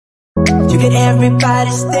You get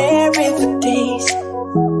everybody staring for days.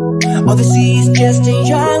 All they see is just a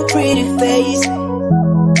young, pretty face.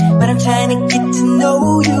 But I'm trying to get to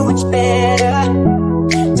know you much better.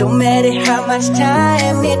 Don't matter how much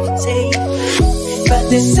time it will take. But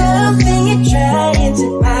there's something you're trying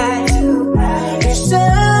to hide. There's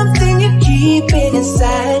something you're keeping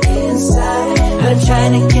inside. But I'm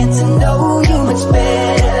trying to get to know you much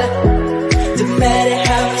better. Don't matter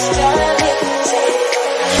how much time it will take.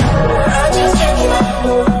 I'm just checking out.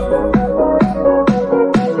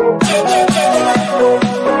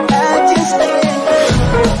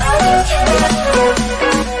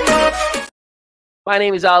 My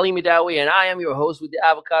name is Ali Midawi, and I am your host with the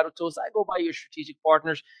Avocado Toast. I go by your strategic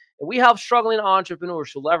partners, and we help struggling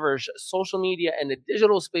entrepreneurs to leverage social media and the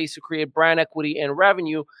digital space to create brand equity and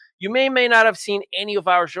revenue. You may not have seen any of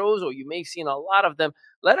our shows, or you may have seen a lot of them.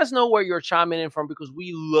 Let us know where you're chiming in from, because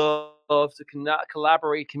we love to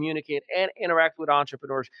collaborate, communicate, and interact with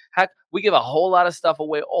entrepreneurs. Heck, we give a whole lot of stuff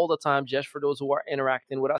away all the time just for those who are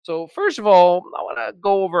interacting with us. So first of all, I want to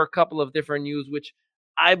go over a couple of different news, which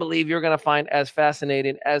I believe you're going to find as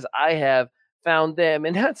fascinating as I have found them.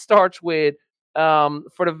 And that starts with,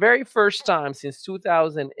 for the very first time since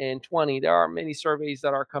 2020, there are many surveys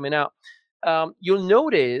that are coming out. You'll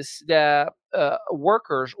notice that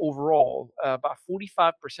workers overall, about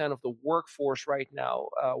 45% of the workforce right now,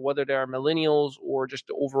 whether they're millennials or just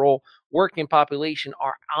the overall working population,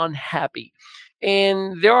 are unhappy.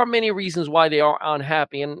 And there are many reasons why they are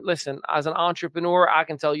unhappy. And listen, as an entrepreneur, I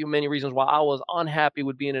can tell you many reasons why I was unhappy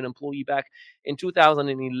with being an employee back in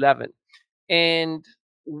 2011. And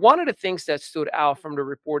one of the things that stood out from the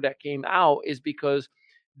report that came out is because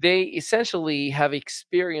they essentially have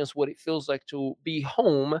experienced what it feels like to be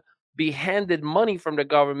home, be handed money from the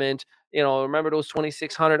government. Remember those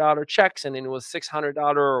 $2,600 checks, and then it was $600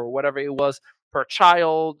 or whatever it was per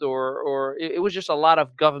child, or it was just a lot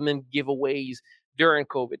of government giveaways during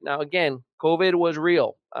COVID. Now, again, COVID was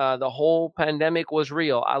real. The whole pandemic was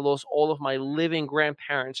real. I lost all of my living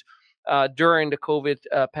grandparents during the COVID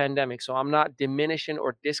pandemic. So I'm not diminishing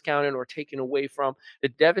or discounting or taking away from the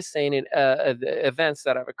devastating the events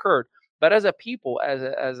that have occurred. But as a people, as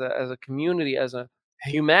a community, as a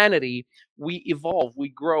humanity, we evolve, we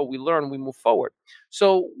grow, we learn, we move forward.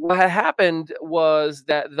 So what had happened was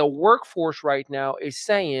that the workforce right now is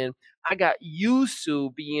saying, I got used to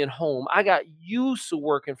being home. I got used to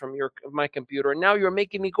working from my computer. And now you're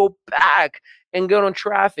making me go back and get on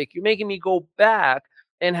traffic. You're making me go back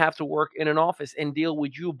and have to work in an office and deal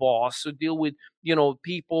with you, boss. So deal with,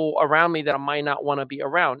 people around me that I might not want to be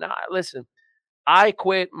around. Now, listen, I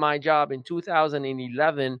quit my job in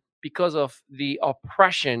 2011 because of the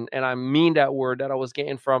oppression, and I mean that word, that I was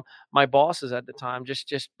getting from my bosses at the time.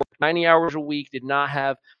 Just 90 hours a week, did not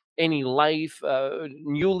have any life,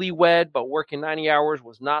 newlywed, but working 90 hours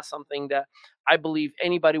was not something that I believe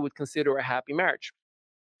anybody would consider a happy marriage.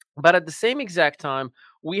 But at the same exact time,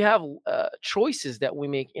 we have choices that we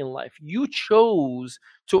make in life. You chose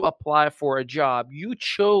to apply for a job. You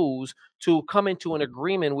chose to come into an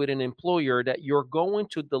agreement with an employer that you're going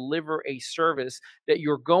to deliver a service, that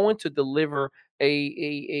you're going to deliver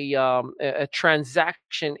a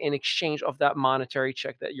transaction in exchange of that monetary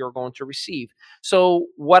check that you're going to receive. So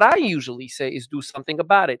what I usually say is do something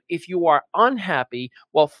about it. If you are unhappy,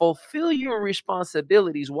 well, fulfill your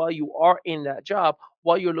responsibilities while you are in that job,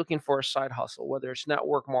 while you're looking for a side hustle, whether it's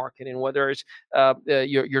network marketing, whether it's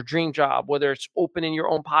your dream job, whether it's opening your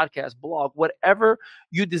own podcast, blog, whatever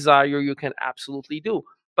you desire, you can absolutely do.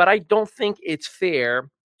 But I don't think it's fair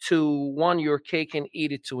to want your cake and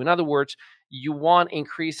eat it too. In other words, you want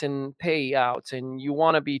increase in payouts and you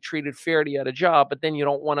want to be treated fairly at a job, but then you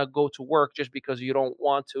don't want to go to work just because you don't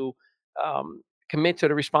want to commit to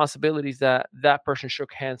the responsibilities that that person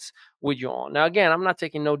shook hands with you on. Now, again, I'm not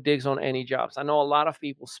taking no digs on any jobs. I know a lot of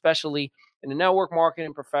people, especially in the network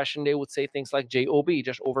marketing profession, they would say things like JOB,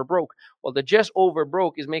 just over broke. Well, the just over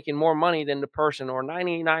broke is making more money than the person, or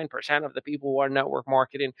 99% of the people who are network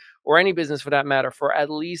marketing, or any business for that matter, for at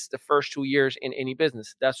least the first 2 years in any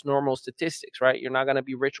business. That's normal statistics, right? You're not going to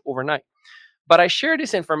be rich overnight. But I share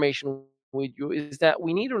this information with you is that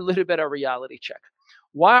we need a little bit of reality check.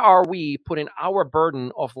 Why are we putting our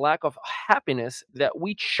burden of lack of happiness that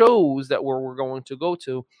we chose that where we're going to go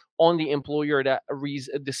to on the employer that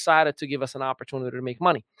decided to give us an opportunity to make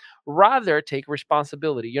money? Rather, take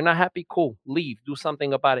responsibility. You're not happy, cool, leave, do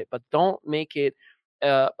something about it, but don't make it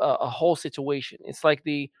a whole situation. It's like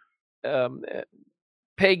the um,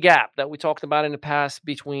 pay gap that we talked about in the past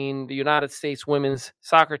between the United States women's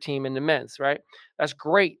soccer team and the men's, right? That's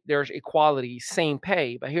great. There's equality, same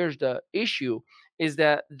pay. But here's the issue is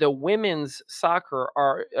that the women's soccer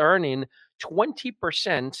are earning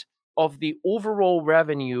 20% of the overall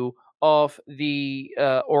revenue of the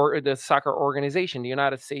soccer organization, the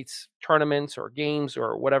United States tournaments or games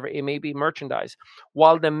or whatever it may be, merchandise,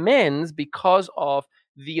 while the men's, because of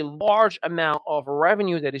the large amount of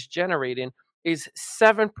revenue that is generating, is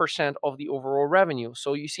 7% of the overall revenue.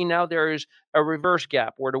 So you see now there is a reverse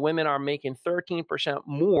gap where the women are making 13%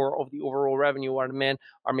 more of the overall revenue, while the men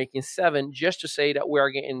are making 7, just to say that we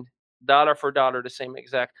are getting dollar for dollar the same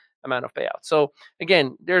exact amount of payout. So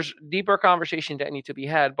again, there's deeper conversation that need to be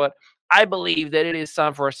had, but I believe that it is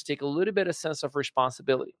time for us to take a little bit of sense of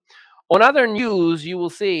responsibility. On other news, you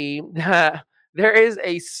will see that there is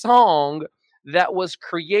a song that was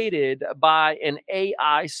created by an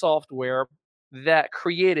AI software that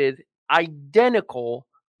created identical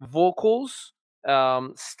vocals,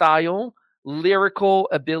 style, lyrical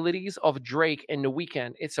abilities of Drake in The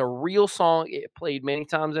Weeknd. It's a real song. It played many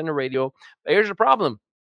times on the radio. But here's the problem: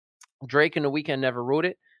 Drake and The Weeknd never wrote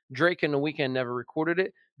it. Drake and The Weeknd never recorded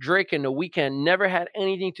it. Drake and The Weeknd never had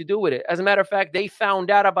anything to do with it. As a matter of fact, they found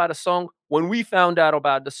out about a song when we found out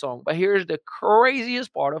about the song. But here's the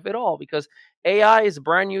craziest part of it all, because AI is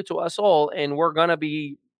brand new to us all, and we're gonna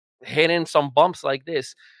be hitting some bumps like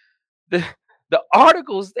this. The the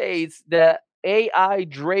article states that AI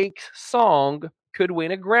Drake song could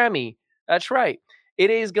win a Grammy. That's right. It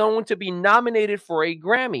is going to be nominated for a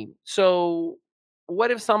Grammy. So, what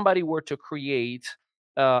if somebody were to create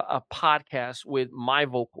a podcast with my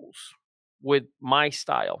vocals, with my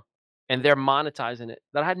style, and they're monetizing it?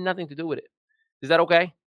 That had nothing to do with it. Is that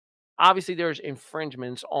okay? Obviously, there's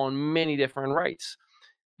infringements on many different rights.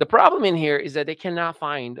 The problem in here is that they cannot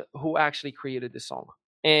find who actually created this song.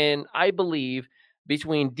 And I believe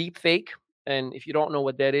between deepfake, and if you don't know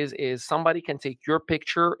what that is somebody can take your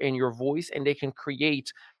picture and your voice and they can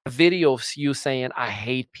create a video of you saying, I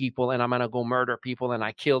hate people and I'm gonna go murder people and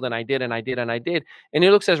I killed and I did and I did and I did. And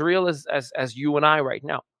it looks as real as you and I right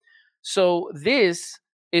now. So this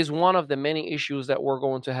is one of the many issues that we're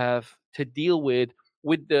going to have to deal with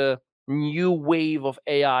the new wave of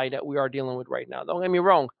AI that we are dealing with right now. Don't get me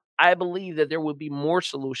wrong. I believe that there will be more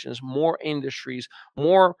solutions, more industries,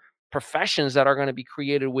 more professions that are going to be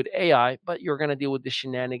created with AI, but you're going to deal with the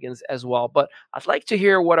shenanigans as well. But I'd like to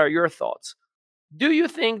hear, what are your thoughts? Do you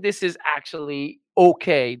think this is actually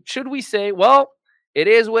okay? Should we say, well, it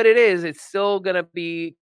is what it is. It's still going to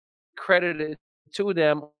be credited to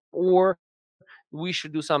them, or we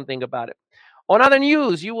should do something about it? On other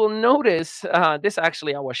news, you will notice this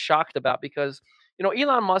actually I was shocked about, because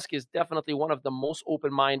Elon Musk is definitely one of the most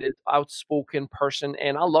open-minded, outspoken person,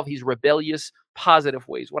 and I love his rebellious, positive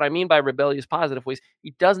ways. What I mean by rebellious, positive ways,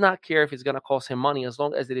 he does not care if it's going to cost him money as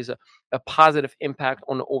long as it is a positive impact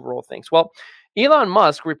on the overall things. Well, Elon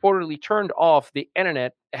Musk reportedly turned off the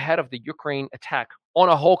internet ahead of the Ukraine attack on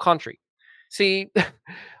a whole country. See,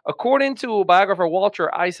 according to biographer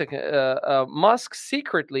Walter Isaac, Musk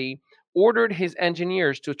secretly ordered his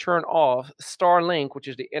engineers to turn off Starlink, which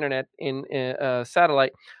is the internet in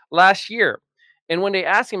satellite, last year. And when they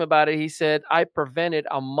asked him about it, he said, I prevented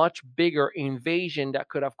a much bigger invasion that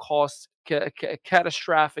could have caused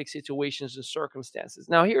catastrophic situations and circumstances.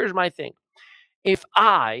 Now, here's my thing. If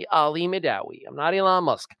I, Ali Midawi, I'm not Elon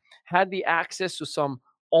Musk, had the access to some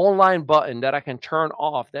online button that I can turn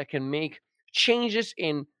off that can make changes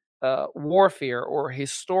in warfare or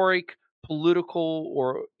historic, political,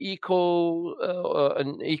 or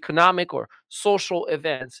economic or social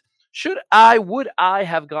events, would I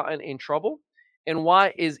have gotten in trouble? And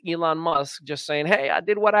why is Elon Musk just saying, hey, I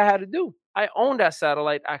did what I had to do? I own that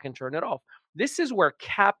satellite. I can turn it off. This is where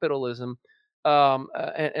capitalism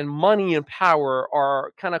and money and power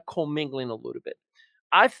are kind of commingling a little bit.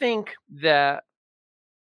 I think that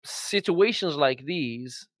situations like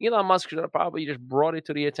these, Elon Musk should have probably just brought it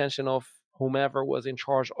to the attention of whomever was in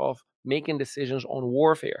charge of making decisions on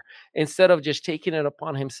warfare, instead of just taking it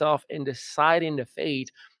upon himself and deciding the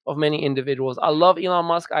fate of many individuals. I love Elon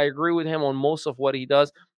Musk. I agree with him on most of what he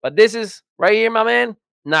does, but this is right here, my man,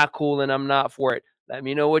 not cool, and I'm not for it. Let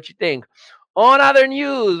me know what you think. On other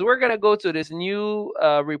news, we're going to go to this new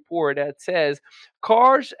report that says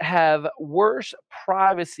cars have worse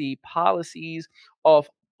privacy policies of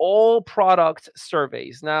all product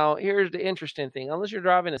surveys. Now, here's the interesting thing. Unless you're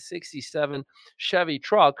driving a 67 Chevy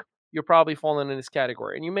truck, you're probably falling in this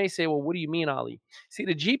category. And you may say, well, what do you mean, Ali? See,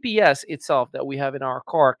 the GPS itself that we have in our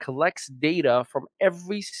car collects data from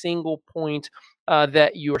every single point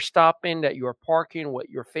that you're stopping, that you're parking, what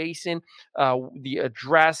you're facing, the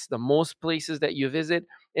address, the most places that you visit.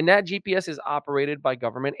 And that GPS is operated by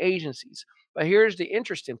government agencies. But here's the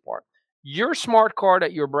interesting part. Your smart car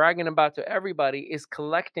that you're bragging about to everybody is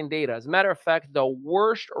collecting data. As a matter of fact, the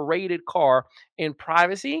worst rated car in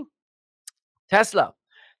privacy, Tesla.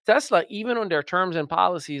 Tesla, even on their terms and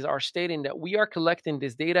policies, are stating that we are collecting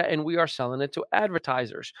this data and we are selling it to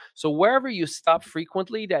advertisers. So wherever you stop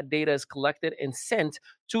frequently, that data is collected and sent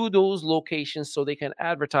to those locations so they can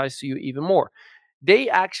advertise to you even more. They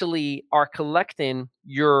actually are collecting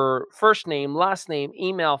your first name, last name,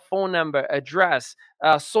 email, phone number, address,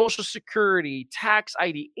 social security, tax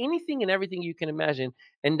ID, anything and everything you can imagine.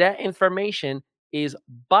 And that information is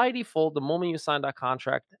by default, the moment you sign that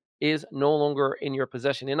contract, is no longer in your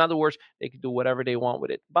possession. In other words, they can do whatever they want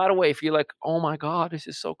with it. By the way, if you're like, oh my God, this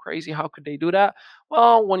is so crazy, how could they do that?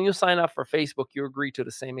 Well, when you sign up for Facebook, you agree to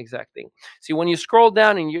the same exact thing. See, when you scroll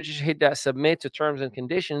down and you just hit that submit to terms and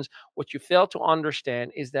conditions, what you fail to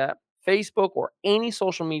understand is that Facebook or any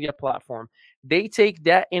social media platform, they take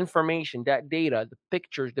that information, that data, the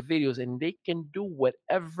pictures, the videos, and they can do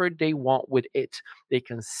whatever they want with it. They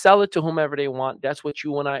can sell it to whomever they want. That's what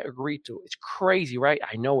you and I agreed to. It's crazy, right?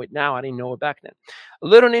 I know it now. I didn't know it back then. A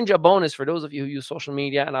little ninja bonus for those of you who use social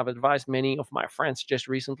media, and I've advised many of my friends just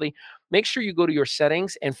recently, make sure you go to your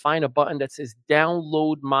settings and find a button that says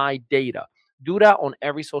download my data. Do that on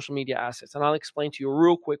every social media assets. And I'll explain to you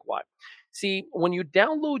real quick why. See, when you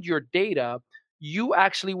download your data, you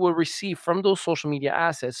actually will receive from those social media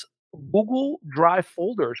assets Google Drive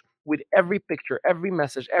folders with every picture, every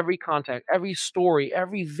message, every contact, every story,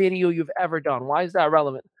 every video you've ever done. Why is that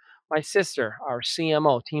relevant? My sister, our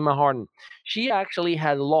CMO, Tima Harden, she actually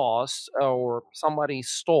had lost or somebody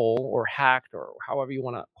stole or hacked or however you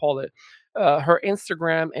want to call it, her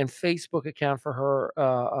Instagram and Facebook account for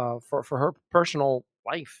her for her personal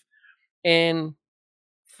life. And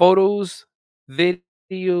photos,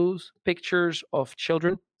 videos, pictures of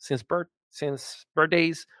children since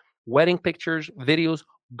birthdays, wedding pictures, videos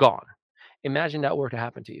gone. Imagine that were to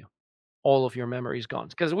happen to you. All of your memories gone.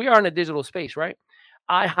 Because we are in a digital space, right?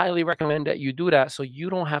 I highly recommend that you do that so you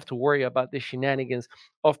don't have to worry about the shenanigans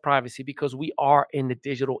of privacy because we are in the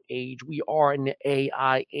digital age. We are in the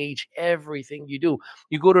AI age. Everything you do,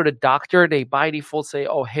 you go to the doctor, they by default say,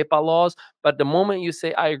 oh, HIPAA laws. But the moment you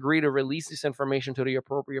say, I agree to release this information to the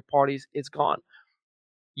appropriate parties, it's gone.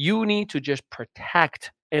 You need to just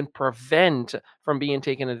protect and prevent from being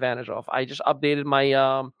taken advantage of. I just updated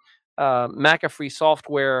my McAfee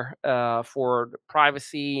software for the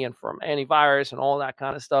privacy and from antivirus and all that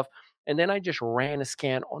kind of stuff. And then I just ran a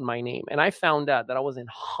scan on my name, and I found out that I was in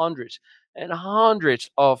hundreds and hundreds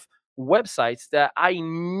of websites that I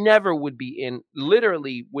never would be in,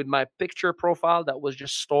 literally with my picture profile that was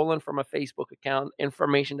just stolen from a Facebook account,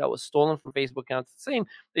 information that was stolen from Facebook accounts. The same,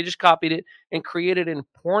 they just copied it and created in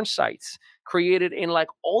porn sites, created in like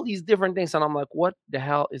all these different things. And I'm like, what the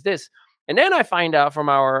hell is this? And then I find out from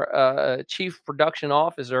our chief production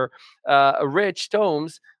officer, Rich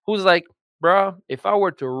Tomes, who's like, bruh, if I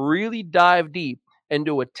were to really dive deep and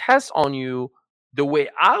do a test on you the way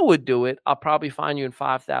I would do it, I'll probably find you in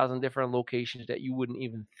 5,000 different locations that you wouldn't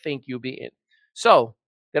even think you'd be in. So,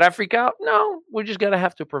 did I freak out? No, we're just gonna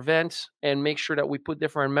have to prevent and make sure that we put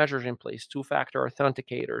different measures in place: two-factor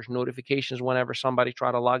authenticators, notifications whenever somebody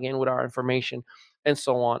try to log in with our information, and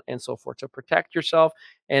so on and so forth to protect yourself.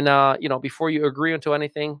 And before you agree onto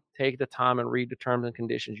anything, take the time and read the terms and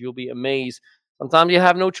conditions. You'll be amazed. Sometimes you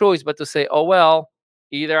have no choice but to say, "Oh well,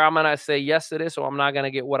 either I'm gonna say yes to this, or I'm not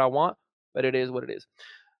gonna get what I want." But it is what it is.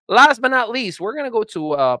 Last but not least, we're going to go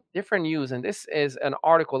to different news. And this is an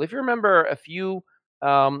article. If you remember a few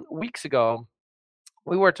weeks ago,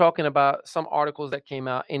 we were talking about some articles that came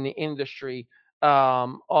out in the industry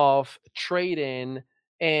of trading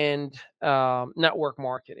and network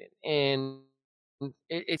marketing. And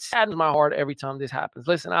it saddens my heart every time this happens.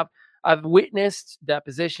 Listen, I've witnessed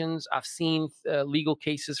depositions. I've seen legal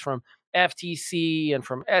cases from FTC and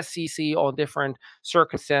from SEC on different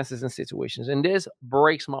circumstances and situations, and this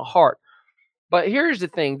breaks my heart. But here's the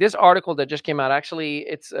thing: this article that just came out, actually,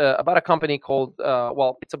 it's about a company called,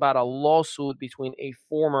 it's about a lawsuit between a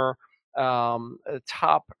former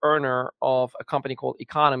top earner of a company called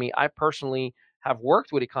Economy. I personally have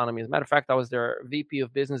worked with Economy. As a matter of fact, I was their VP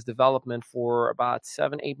of Business Development for about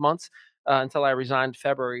 7, 8 months until I resigned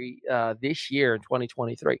February this year in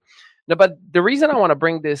 2023. Now, but the reason I want to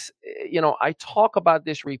bring this, I talk about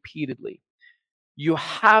this repeatedly. You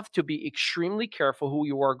have to be extremely careful who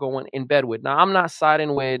you are going in bed with. Now, I'm not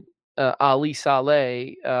siding with Ali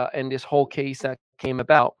Saleh and this whole case that came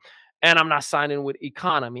about. And I'm not signing with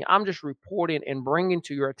economy. I'm just reporting and bringing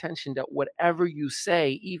to your attention that whatever you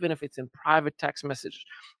say, even if it's in private text messages,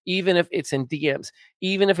 even if it's in DMs,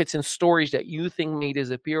 even if it's in stories that you think may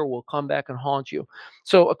disappear, will come back and haunt you.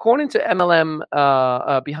 So, according to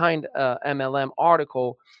MLM, behind MLM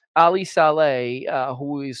article, Ali Saleh,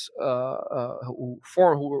 who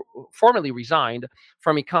formerly resigned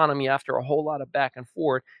from economy after a whole lot of back and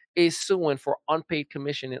forth, is suing for unpaid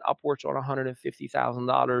commission and upwards on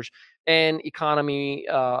 $150,000. And economy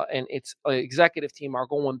and its executive team are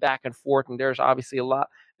going back and forth, and there's obviously a lot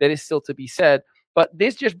that is still to be said. But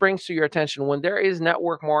this just brings to your attention, when there is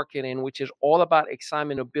network marketing, which is all about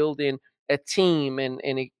excitement of building a team and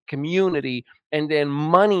a community, and then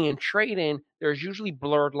money and trading, there's usually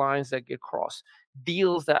blurred lines that get crossed,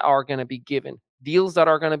 deals that are going to be given, deals that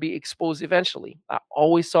are going to be exposed eventually. I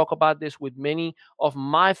always talk about this with many of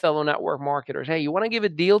my fellow network marketers. Hey, you want to give a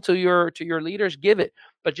deal to your leaders, give it,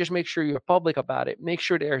 but just make sure you're public about it. Make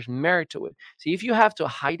sure there's merit to it. See, if you have to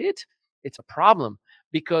hide it, it's a problem,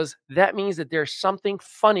 because that means that there's something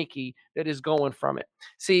finicky that is going from it.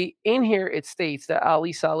 See, in here it states that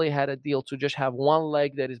Ali Saleh had a deal to just have one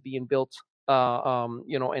leg that is being built,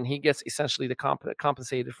 and he gets essentially the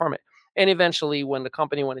compensated from it. And eventually, when the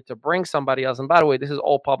company wanted to bring somebody else, and by the way, this is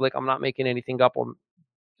all public. I'm not making anything up or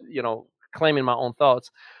claiming my own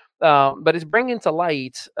thoughts. But it's bringing to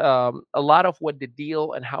light a lot of what the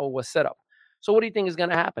deal and how it was set up. So, what do you think is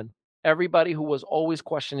going to happen? Everybody who was always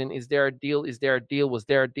questioning, is there a deal? Is there a deal? Was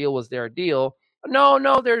there a deal? Was there a deal? No,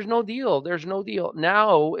 no, there's no deal. There's no deal.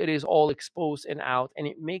 Now it is all exposed and out, and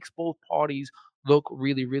it makes both parties look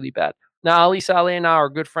really, really bad. Now, Ali Saleh and I are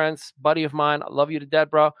good friends, buddy of mine. I love you to death,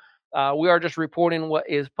 bro. We are just reporting what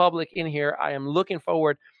is public in here. I am looking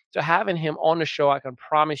forward to having him on the show. I can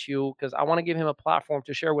promise you, because I want to give him a platform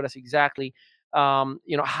to share with us exactly,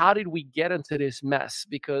 how did we get into this mess?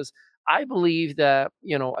 Because I believe that,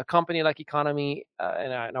 a company like Economy,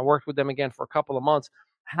 and I worked with them again for a couple of months,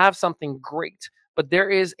 have something great. But there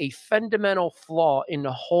is a fundamental flaw in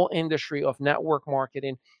the whole industry of network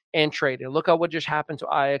marketing and trading. Look at what just happened to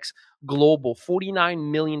IX Global.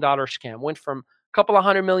 $49 million scam. Went from a couple of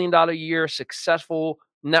 $100 million a year, successful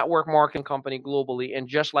network marketing company globally, and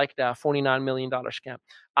just like that, $49 million scam.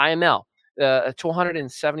 IML, a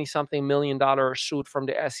 $270 something million suit from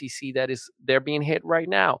the SEC they're being hit right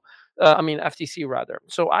now. FTC rather.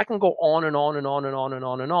 So I can go on and on and on and on and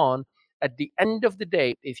on and on. At the end of the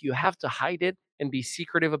day, if you have to hide it and be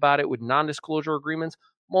secretive about it with non-disclosure agreements,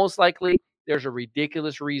 most likely there's a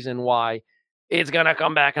ridiculous reason why it's gonna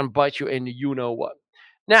come back and bite you in you know what.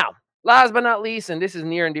 Now, last but not least, and this is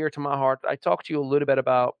near and dear to my heart, I talked to you a little bit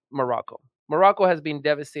about Morocco. Morocco has been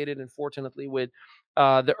devastated, unfortunately, with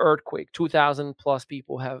the earthquake. 2,000 plus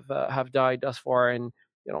people have died thus far, and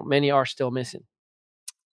many are still missing.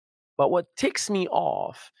 But what ticks me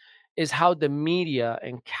off is how the media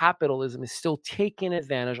and capitalism is still taking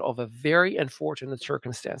advantage of a very unfortunate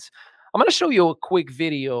circumstance. I'm going to show you a quick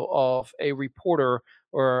video of a reporter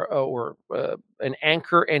or an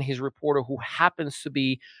anchor and his reporter who happens to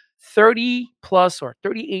be 30 plus or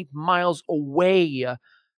 38 miles away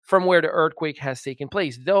from where the earthquake has taken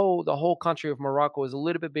place. Though the whole country of Morocco is a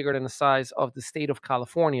little bit bigger than the size of the state of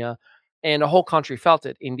California, and the whole country felt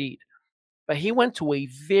it indeed. But he went to a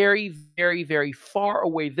very, very, very far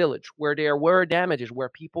away village where there were damages, where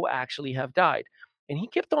people actually have died. And he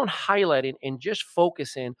kept on highlighting and just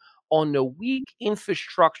focusing on the weak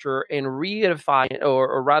infrastructure and re-edifying,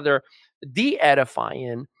 or rather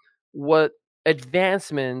de-edifying, what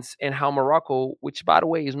advancements and how Morocco, which by the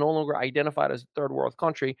way is no longer identified as a third world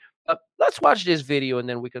country. Let's watch this video and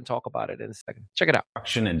then we can talk about it in a second. Check it out.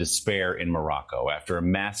 Destruction and despair in Morocco after a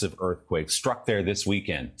massive earthquake struck there this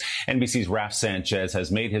weekend. NBC's Raf Sanchez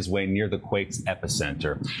has made his way near the quake's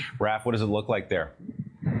epicenter. Raf, what does it look like there?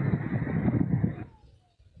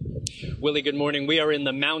 Willie, good morning. We are in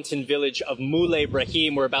the mountain village of Moulay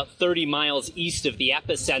Brahim. We're about 30 miles east of the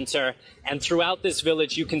epicenter. And throughout this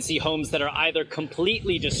village, you can see homes that are either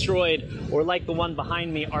completely destroyed or, like the one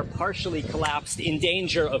behind me, are partially collapsed, in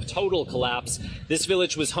danger of total collapse. This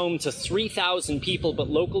village was home to 3,000 people, but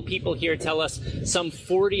local people here tell us some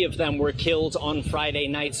 40 of them were killed on Friday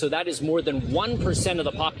night. So that is more than 1% of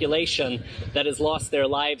the population that has lost their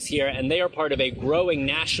lives here. And they are part of a growing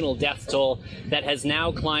national death toll that has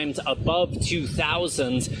now climbed above above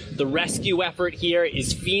 2,000. The rescue effort here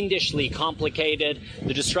is fiendishly complicated.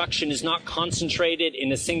 The destruction is not concentrated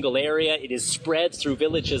in a single area. It is spread through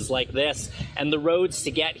villages like this, and the roads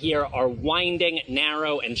to get here are winding,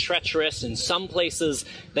 narrow, and treacherous. In some places,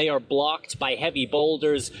 they are blocked by heavy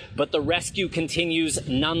boulders, but the rescue continues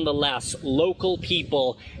nonetheless. Local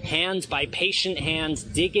people, hand by patient hands,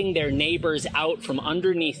 digging their neighbors out from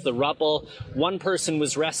underneath the rubble. One person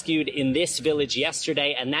was rescued in this village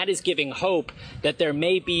yesterday, and that is giving hope that there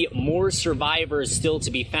may be more survivors still to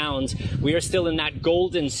be found. We are still in that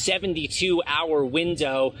golden 72-hour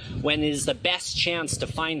window when it is the best chance to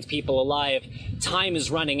find people alive. Time is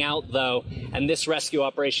running out, though, and this rescue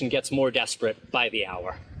operation gets more desperate by the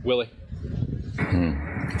hour. Willie?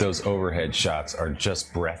 Those overhead shots are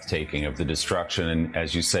just breathtaking of the destruction. And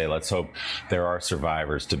as you say, let's hope there are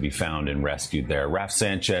survivors to be found and rescued there. Raf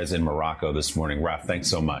Sanchez in Morocco this morning. Raf, thanks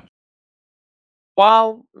so much.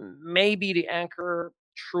 While maybe the anchor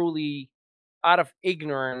truly, out of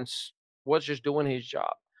ignorance, was just doing his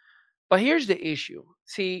job. But here's the issue.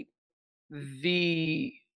 See,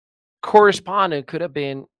 the correspondent could have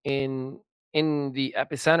been in the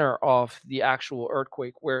epicenter of the actual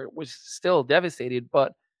earthquake where it was still devastated,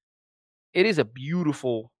 but it is a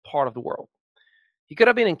beautiful part of the world. He could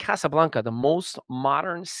have been in Casablanca, the most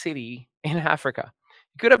modern city in Africa.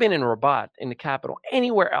 He could have been in Rabat, in the capital,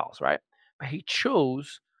 anywhere else, right? But he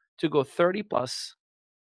chose to go 30 plus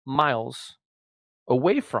miles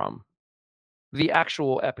away from the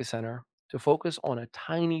actual epicenter to focus on a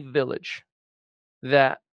tiny village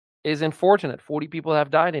that is unfortunate. 40 people have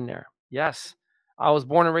died in there. Yes, I was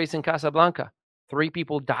born and raised in Casablanca. 3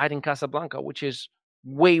 people died in Casablanca, which is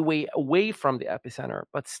way, way away from the epicenter,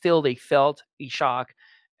 but still they felt a shock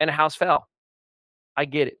and a house fell. I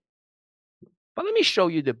get it. But let me show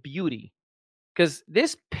you the beauty, because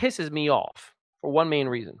this pisses me off for one main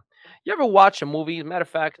reason. You ever watch a movie? As a matter of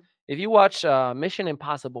fact, if you watch Mission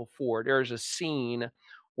Impossible 4, there's a scene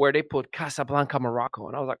where they put Casablanca, Morocco.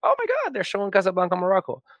 And I was like, oh my God, they're showing Casablanca,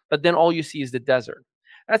 Morocco. But then all you see is the desert.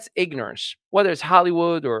 That's ignorance. Whether it's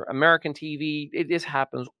Hollywood or American TV, this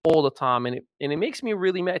happens all the time. And it makes me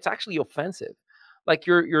really mad. It's actually offensive. Like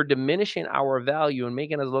you're diminishing our value and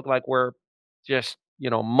making us look like we're just,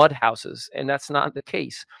 mud houses. And that's not the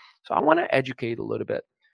case. So I want to educate a little bit.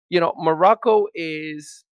 Morocco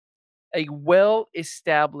is a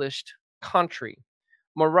well-established country.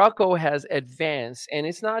 Morocco has advanced, and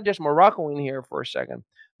it's not just Morocco in here for a second.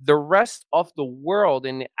 The rest of the world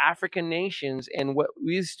and the African nations and what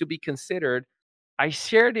is to be considered, I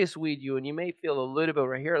share this with you, and you may feel a little bit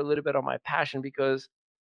right here, a little bit of my passion, because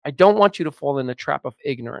I don't want you to fall in the trap of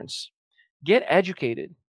ignorance. Get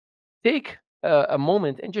educated. Take a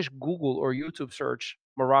moment and just Google or YouTube search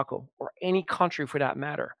Morocco or any country for that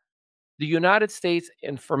matter. The United States,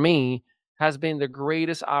 and for me, has been the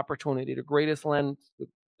greatest opportunity, the greatest land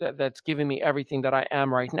that's given me everything that I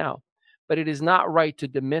am right now. But it is not right to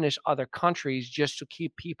diminish other countries just to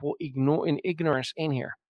keep people in ignorance in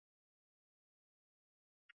here.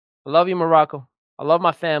 I love you, Morocco. I love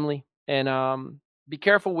my family, and be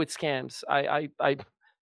careful with scams.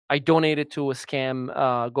 I donated to a scam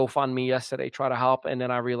GoFundMe yesterday, try to help, and then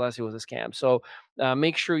I realized it was a scam. So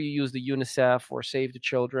make sure you use the UNICEF or Save the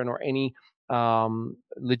Children or any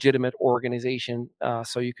legitimate organization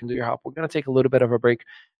so you can do your help. We're going to take a little bit of a break,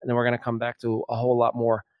 and then we're going to come back to a whole lot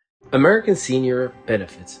more. American Senior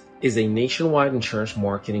Benefits is a nationwide insurance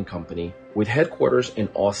marketing company with headquarters in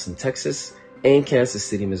Austin, Texas, and Kansas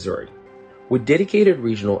City, Missouri. With dedicated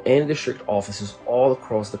regional and district offices all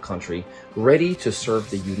across the country, ready to serve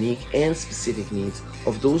the unique and specific needs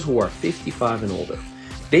of those who are 55 and older.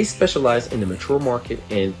 They specialize in the mature market,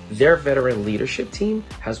 and their veteran leadership team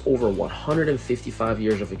has over 155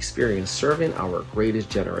 years of experience serving our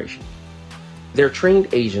greatest generation. Their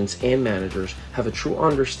trained agents and managers have a true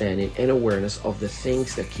understanding and awareness of the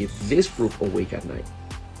things that keep this group awake at night.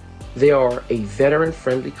 They are a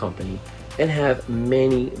veteran-friendly company and have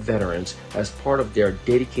many veterans as part of their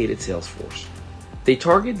dedicated sales force. They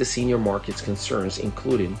target the senior market's concerns,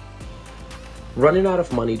 including running out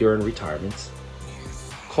of money during retirement,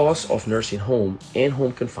 costs of nursing home and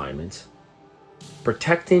home confinement,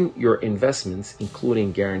 protecting your investments,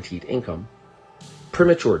 including guaranteed income,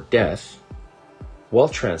 premature death,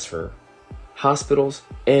 wealth transfer, hospitals,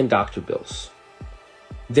 and doctor bills.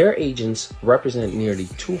 Their agents represent nearly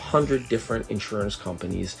 200 different insurance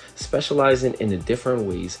companies specializing in the different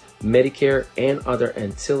ways Medicare and other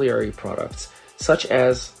ancillary products such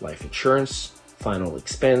as life insurance, final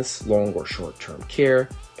expense, long or short-term care,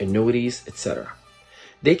 annuities, etc.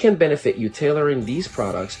 They can benefit you tailoring these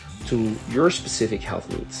products to your specific health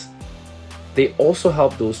needs. They also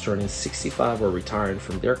help those turning 65 or retiring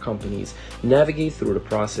from their companies navigate through the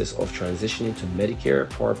process of transitioning to Medicare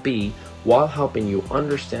Part B while helping you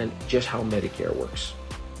understand just how Medicare works.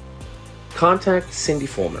 Contact Cindy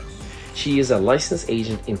Fulmer. She is a licensed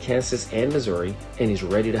agent in Kansas and Missouri and is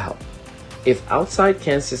ready to help. If outside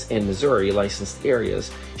Kansas and Missouri licensed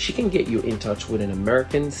areas, she can get you in touch with an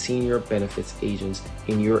American Senior Benefits agent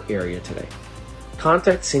in your area today.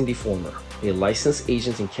 Contact Cindy Fulmer, a licensed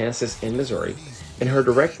agent in Kansas and Missouri, and her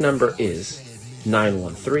direct number is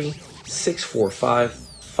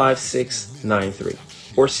 913-645-5693,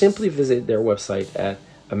 or simply visit their website at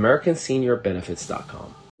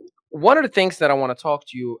americanseniorbenefits.com. One of the things that I want to talk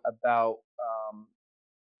to you about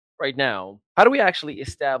right now, how do we actually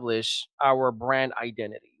establish our brand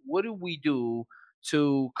identity? What do we do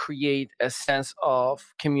to create a sense of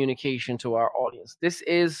communication to our audience? This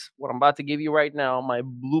is what I'm about to give you right now, my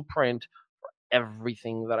blueprint,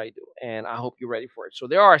 everything that I do. And I hope you're ready for it. So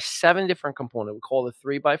there are 7 different components. We call it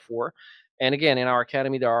 3x4. And again, in our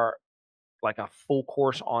academy, there are like a full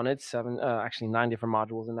course on it, 7, actually 9 different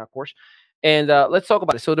modules in that course. And let's talk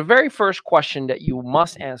about it. So the very first question that you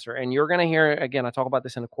must answer, and you're going to hear, again, I talk about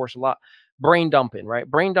this in the course a lot, brain dumping, right?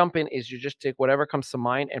 Brain dumping is you just take whatever comes to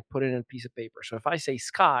mind and put it in a piece of paper. So if I say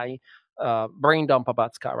sky, brain dump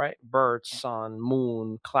about sky, right? Birds, sun,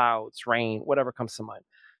 moon, clouds, rain, whatever comes to mind.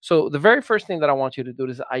 So the very first thing that I want you to do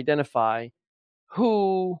is identify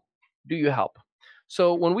who do you help.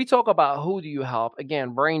 So when we talk about who do you help,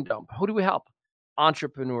 again, brain dump, who do we help?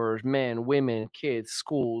 Entrepreneurs, men, women, kids,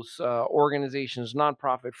 schools, organizations,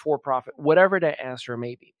 nonprofit, for profit, whatever the answer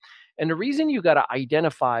may be. And the reason you got to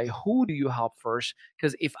identify who do you help first,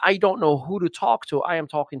 because if I don't know who to talk to, I am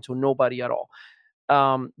talking to nobody at all.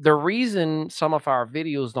 The reason some of our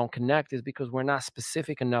videos don't connect is because we're not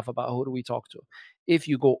specific enough about who do we talk to. If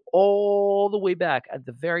you go all the way back at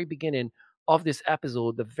the very beginning of this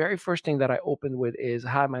episode, the very first thing that I opened with is,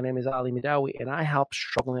 "Hi, my name is Ali Midawi, and I help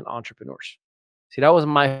struggling entrepreneurs." See, that was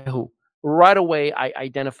my who. Right away, I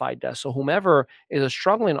identified that. So whomever is a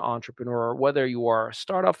struggling entrepreneur, whether you are a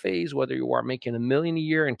startup phase, whether you are making 1 million a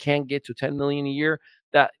year and can't get to 10 million a year,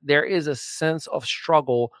 that there is a sense of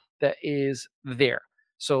struggle that is there.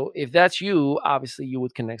 So if that's you, obviously you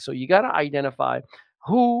would connect. So you got to identify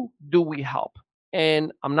who do we help.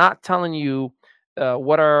 And I'm not telling you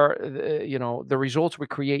what are the results we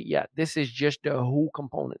create yet. This is just the who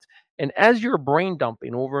component. And as you're brain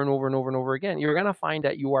dumping over and over and over and over again, you're gonna find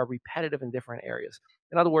that you are repetitive in different areas.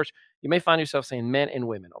 In other words, you may find yourself saying men and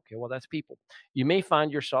women. Okay, well that's people. You may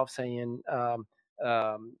find yourself saying um,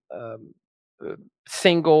 um, uh,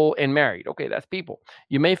 single and married. Okay, that's people.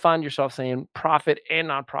 You may find yourself saying profit and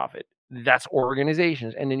nonprofit. That's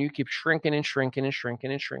organizations, and then you keep shrinking and shrinking and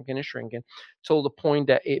shrinking and shrinking and shrinking till the point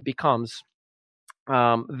that it becomes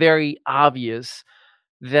very obvious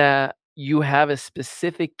that you have a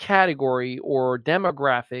specific category or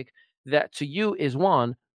demographic that to you is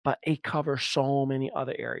one, but it covers so many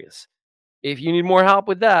other areas. If you need more help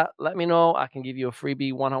with that, let me know. I can give you a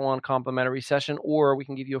freebie one-on-one complimentary session, or we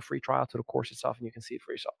can give you a free trial to the course itself and you can see it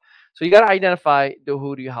for yourself. So you got to identify the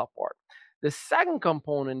who do you help part. The second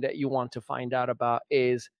component that you want to find out about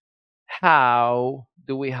is how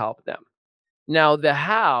do we help them? Now, the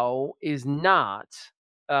how is not,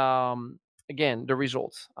 again, the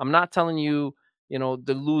results. I'm not telling you,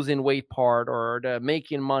 the losing weight part or the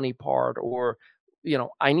making money part, or,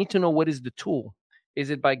 I need to know what is the tool.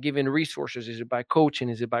 Is it by giving resources? Is it by coaching?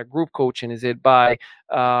 Is it by group coaching? Is it by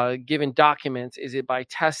giving documents? Is it by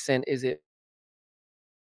testing? Is it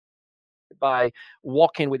by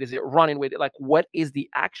walking with? Is it running with it? Like, what is the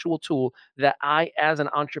actual tool that I, as an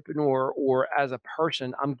entrepreneur or as a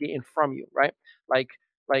person, I'm getting from you, right? Like,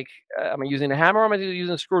 am I using a hammer or am I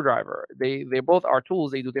using a screwdriver? They both are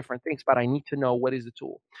tools. They do different things, but I need to know what is the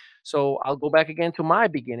tool. So I'll go back again to my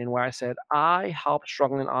beginning where I said I help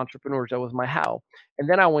struggling entrepreneurs. That was my how, and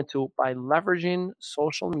then I went to by leveraging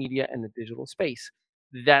social media and the digital space.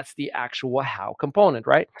 That's the actual how component,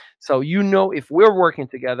 right? So, if we're working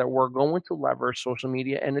together, we're going to leverage social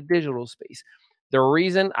media and the digital space. The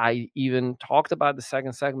reason I even talked about the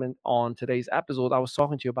second segment on today's episode, I was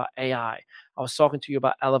talking to you about AI. I was talking to you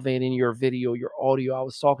about elevating your video, your audio. I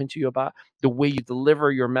was talking to you about the way you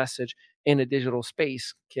deliver your message in a digital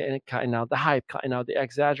space, cutting out the hype, cutting out the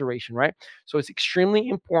exaggeration, right? So it's extremely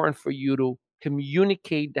important for you to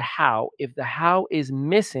communicate the how. If the how is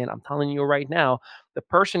missing, I'm telling you right now, the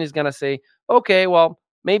person is going to say, okay, well,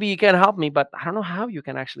 maybe you can help me, but I don't know how you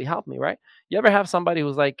can actually help me, right? You ever have somebody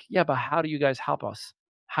who's like, yeah, but how do you guys help us?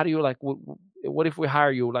 How do you like, what if we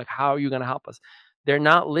hire you? Like, how are you going to help us? They're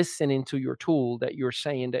not listening to your tool that you're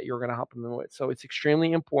saying that you're going to help them with. So it's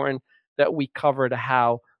extremely important that we cover the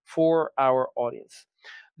how for our audience.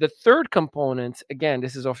 The third component, again,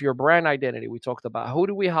 this is of your brand identity. We talked about who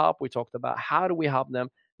do we help, we talked about how do we help them.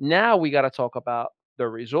 Now we got to talk about the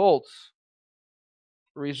results.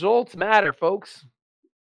 Results matter, folks.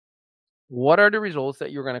 What are the results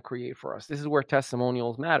that you're going to create for us? This is where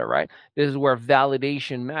testimonials matter, right? This is where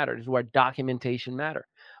validation matters. This is where documentation matter.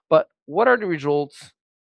 But what are the results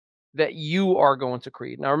that you are going to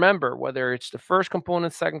create? Now, remember, whether it's the first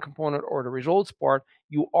component, second component, or the results part,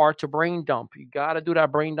 you are to brain dump. You got to do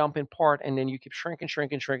that brain dumping part, and then you keep shrinking,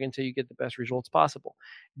 shrinking, shrinking until you get the best results possible.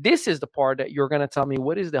 This is the part that you're going to tell me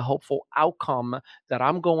what is the hopeful outcome that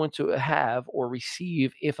I'm going to have or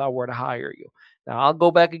receive if I were to hire you. Now, I'll go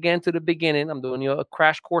back again to the beginning. I'm doing you a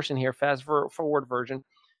crash course in here, fast forward version.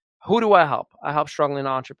 Who do I help? I help struggling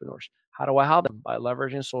entrepreneurs. How do I help them? By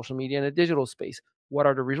leveraging social media in a digital space. What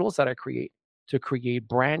are the results that I create? To create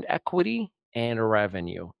brand equity and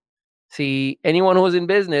revenue. See, anyone who's in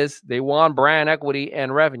business, they want brand equity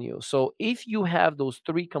and revenue. So if you have those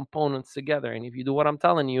three components together, and if you do what I'm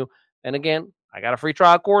telling you, and again, I got a free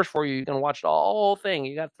trial course for you. You can watch the whole thing.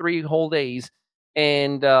 You got 3 whole days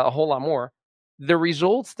and a whole lot more. The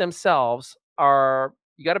results themselves are,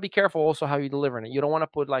 you got to be careful also how you delivering it. You don't want to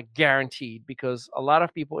put like guaranteed, because a lot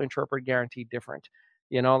of people interpret guaranteed different.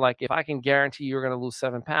 Like if I can guarantee you're going to lose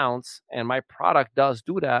 7 pounds and my product does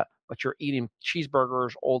do that, but you're eating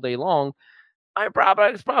cheeseburgers all day long, my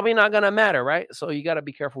product's probably not going to matter, right? So you got to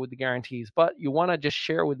be careful with the guarantees. But you want to just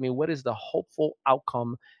share with me what is the hopeful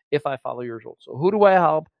outcome if I follow your results. So who do I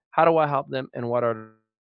help? How do I help them? And what are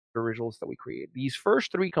the results that we create? These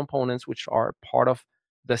first 3 components, which are part of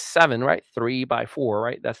the 7, right? 3 by 4,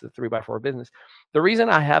 right? That's the 3 by 4 business. The reason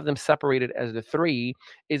I have them separated as the 3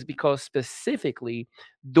 is because specifically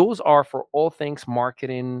those are for all things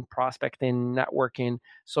marketing, prospecting, networking.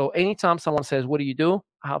 So anytime someone says, what do you do?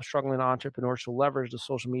 I help struggling entrepreneurs to leverage the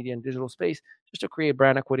social media and digital space just to create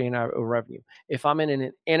brand equity and revenue. If I'm in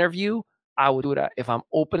an interview, I would do that. If I'm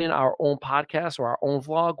opening our own podcast or our own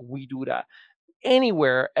vlog, we do that.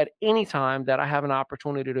 Anywhere at any time that I have an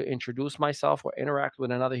opportunity to introduce myself or interact with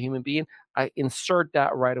another human being, I insert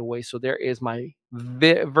that right away. So there is my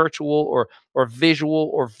virtual or visual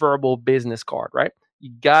or verbal business card, right?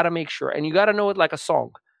 You got to make sure, and you got to know it like a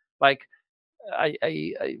song. Like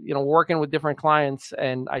working with different clients,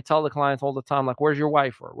 and I tell the clients all the time, like, where's your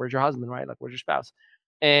wife or where's your husband, right? Like, where's your spouse?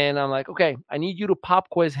 And I'm like, okay, I need you to pop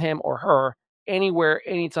quiz him or her anywhere,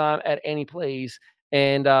 anytime, at any place.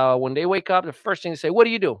 And when they wake up, the first thing they say, what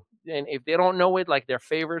do you do? And if they don't know it, like their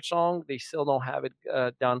favorite song, they still don't have it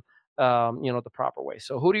done, the proper way.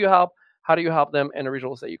 So who do you help? How do you help them, and the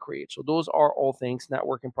results that you create? So those are all things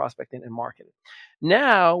networking, prospecting, and marketing.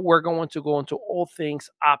 Now we're going to go into all things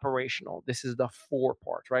operational. This is the 4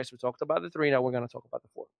 parts, right? So we talked about the 3. Now we're going to talk about the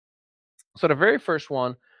 4. So the very first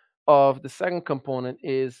one of the second component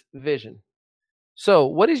is vision. So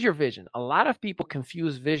what is your vision? A lot of people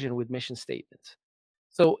confuse vision with mission statements.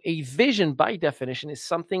 So a vision, by definition, is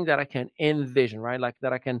something that I can envision, right? Like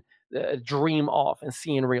that I can dream of and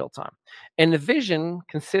see in real time. And the vision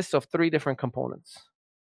consists of 3 different components: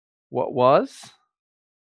 what was,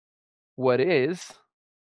 what is,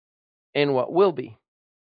 and what will be.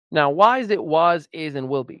 Now, why is it was, is, and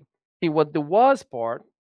will be? See, what the was part,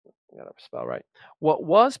 I gotta spell right. What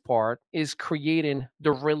was part is creating the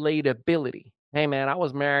relatability. Hey man, I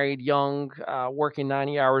was married, young, working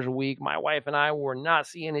 90 hours a week. My wife and I were not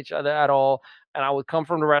seeing each other at all. And I would come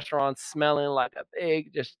from the restaurant smelling like a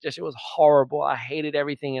pig. Just it was horrible. I hated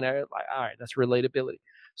everything. And I was like, all right, that's relatability.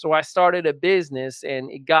 So I started a business and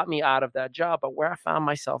it got me out of that job. But where I found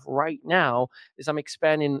myself right now is I'm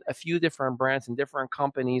expanding a few different brands and different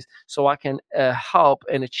companies so I can help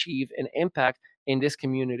and achieve an impact in this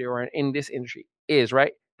community or in this industry is,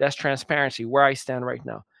 right? That's transparency, where I stand right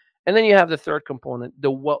now. And then you have the third component,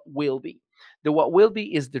 the what will be. The what will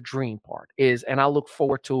be is the dream part is, and I look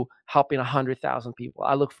forward to helping 100,000 people.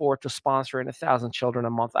 I look forward to sponsoring 1,000 children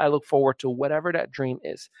a month. I look forward to whatever that dream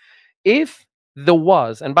is. If the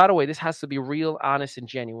was, and by the way, this has to be real, honest, and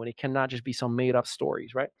genuine. It cannot just be some made up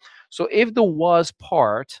stories, right? So if the was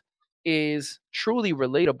part is truly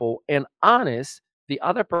relatable and honest, the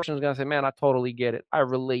other person is going to say, man, I totally get it. I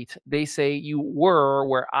relate. They say you were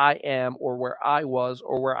where I am or where I was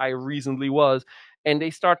or where I reasonably was. And they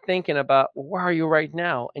start thinking about, well, where are you right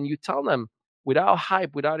now? And you tell them without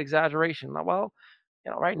hype, without exaggeration, well,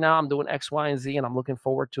 right now I'm doing X, Y, and Z, and I'm looking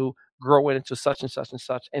forward to growing into such and such and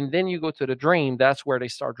such. And then you go to the dream. That's where they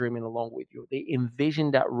start dreaming along with you. They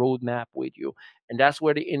envision that roadmap with you. And that's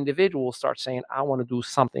where the individual starts saying, I want to do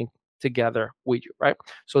something together with you, right?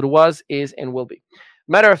 So the was, is, and will be.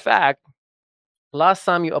 Matter of fact, Last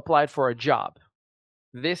time you applied for a job,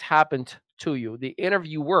 this happened to you. The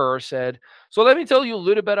interviewer said, "So let me tell you a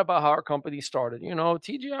little bit about how our company started.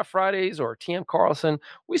 TGI Fridays or TM Carlson,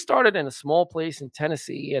 we started in a small place in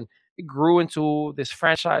Tennessee and it grew into this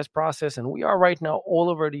franchise process. And we are right now all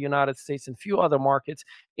over the United States and few other markets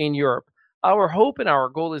in Europe. Our hope and our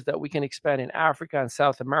goal is that we can expand in Africa and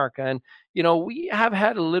South America. And, we have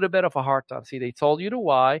had a little bit of a hard time." See, they told you the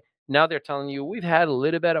why. Now they're telling you we've had a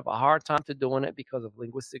little bit of a hard time to doing it because of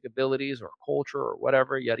linguistic abilities or culture or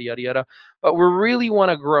whatever, yada yada yada. But we really want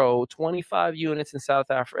to grow 25 units in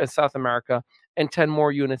South America, and 10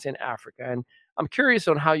 more units in Africa. And I'm curious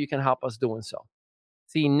on how you can help us doing so.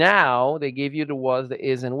 See, now they gave you the was, the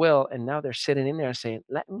is, and will, and now they're sitting in there saying,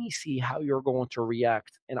 let me see how you're going to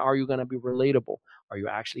react. And are you going to be relatable? Are you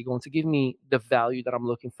actually going to give me the value that I'm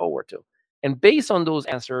looking forward to? And based on those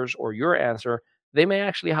answers or your answer, they may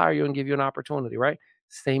actually hire you and give you an opportunity, right?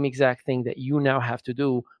 Same exact thing that you now have to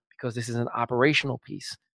do because this is an operational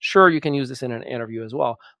piece. Sure, you can use this in an interview as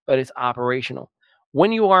well, but it's operational.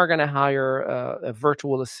 When you are going to hire a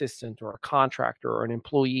virtual assistant or a contractor or an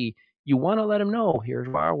employee, you want to let them know, here's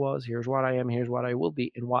where I was, here's what I am, here's what I will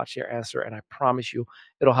be, and watch their answer. And I promise you,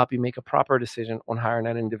 it'll help you make a proper decision on hiring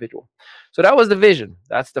that individual. So that was the vision.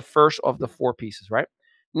 That's the first of the four pieces, right?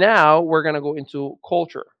 Now we're going to go into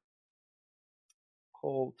culture.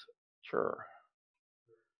 Culture.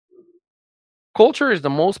 Culture is the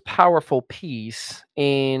most powerful piece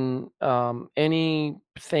in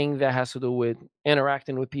anything that has to do with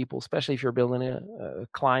interacting with people, especially if you're building a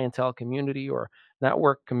clientele community or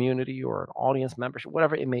network community or an audience membership,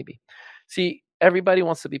 whatever it may be. See, everybody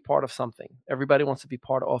wants to be part of something. Everybody wants to be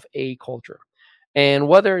part of a culture. And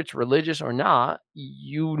whether it's religious or not,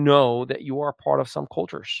 you know that you are part of some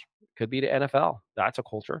cultures. It could be the NFL, that's a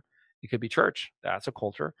culture. It could be church, that's a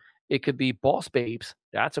culture. It could be boss babes,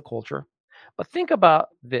 that's a culture. But think about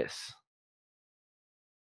this,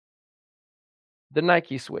 the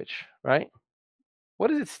Nike switch, right? What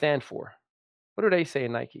does it stand for? What do they say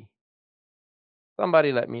in Nike?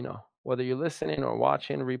 Somebody let me know, whether you're listening or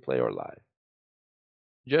watching, replay or live.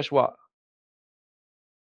 Just what?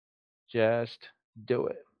 Just do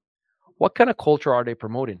it. What kind of culture are they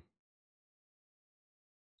promoting?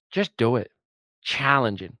 Just do it.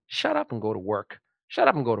 Challenging. Shut up and go to work. Shut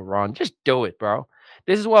up and go to run. Just do it, bro.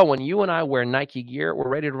 This is why when you and I wear Nike gear, we're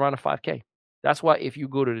ready to run a 5K. That's why if you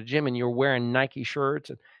go to the gym and you're wearing Nike shirts,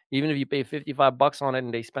 and even if you pay $55 on it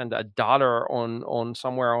and they spend $1 on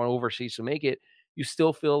somewhere on overseas to make it, you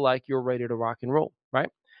still feel like you're ready to rock and roll, right?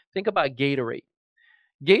 Think about Gatorade.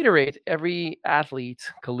 Gatorade, every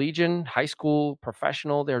athlete, collegiate, high school,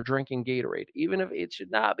 professional, they're drinking Gatorade, even if it should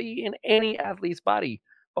not be in any athlete's body.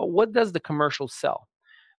 But what does the commercial sell?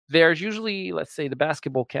 There's usually, let's say, the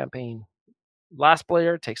basketball campaign. Last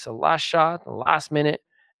player takes the last shot, the last minute,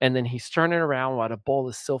 and then he's turning around while the ball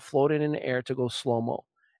is still floating in the air to go slow mo.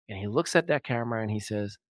 And he looks at that camera and he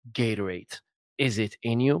says, Gatorade, is it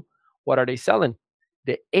in you? What are they selling?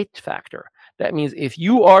 The it factor. That means if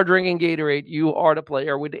you are drinking Gatorade, you are the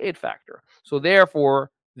player with the it factor. So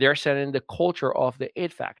therefore, they're selling the culture of the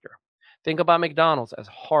it factor. Think about McDonald's, as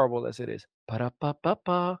horrible as it is.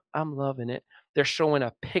 Ba-da-ba-ba-ba, I'm loving it. They're showing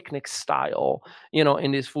a picnic style,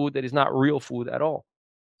 in this food that is not real food at all.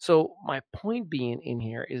 So my point being in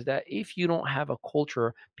here is that if you don't have a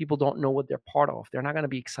culture, people don't know what they're part of. They're not going to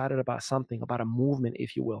be excited about something, about a movement,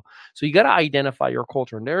 if you will. So you got to identify your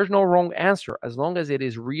culture. And there's no wrong answer as long as it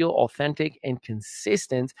is real, authentic, and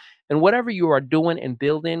consistent. And whatever you are doing and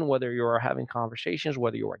building, whether you are having conversations,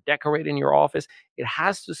 whether you are decorating your office, it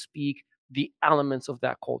has to speak the elements of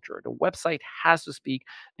that culture. The website has to speak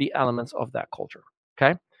the elements of that culture.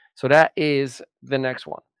 Okay. So that is the next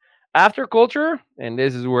one. After culture, and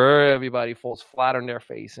this is where everybody falls flat on their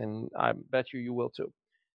face, and I bet you will too,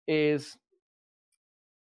 is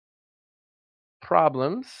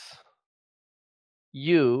problems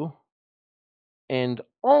you and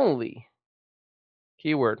only,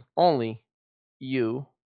 keyword, only you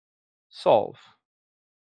solve.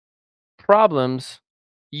 Problems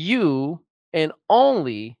you and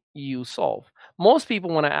only you solve. Most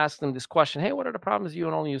people, when I ask them this question, hey, what are the problems you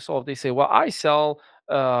and only you solve? They say, well, I sell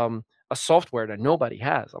a software that nobody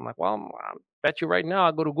has. I'm like, well, I bet you right now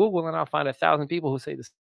I'll go to Google and I'll find 1,000 people who say the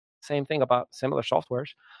same thing about similar softwares.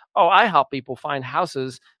 Oh, I help people find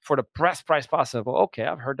houses for the best price possible. Okay,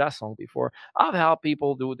 I've heard that song before. I've helped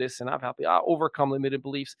people do this and I'll overcome limited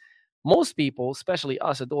beliefs. Most people, especially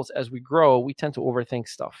us adults, as we grow, we tend to overthink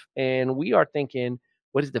stuff. And we are thinking,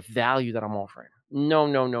 what is the value that I'm offering? No,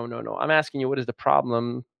 no, no, no, no. I'm asking you, what is the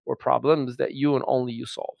problem or problems that you and only you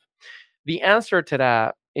solve? The answer to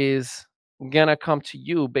that is going to come to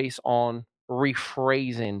you based on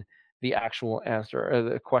rephrasing the actual answer,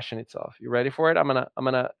 the question itself. You ready for it? I'm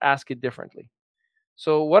gonna ask it differently.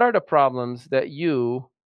 So, what are the problems that you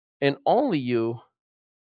and only you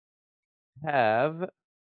have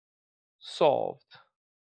solved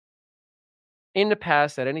in the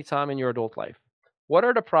past at any time in your adult life? What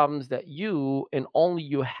are the problems that you and only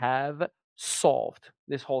you have solved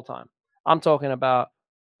this whole time? I'm talking about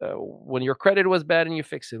when your credit was bad and you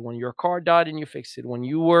fixed it, when your car died and you fixed it, when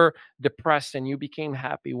you were depressed and you became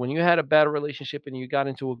happy, when you had a bad relationship and you got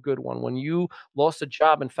into a good one, when you lost a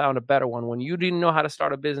job and found a better one, when you didn't know how to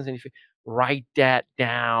start a business and write that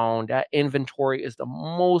down. That inventory is the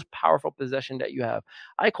most powerful possession that you have.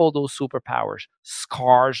 I call those superpowers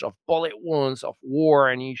scars of bullet wounds of war,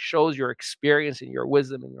 and he shows your experience and your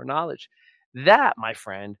wisdom and your knowledge. That, my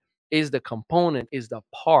friend, is the component, is the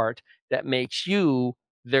part that makes you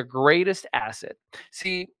their greatest asset.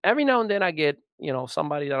 See, every now and then I get,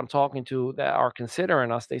 somebody that I'm talking to that are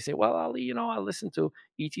considering us. They say, "Well, Ali, I listen to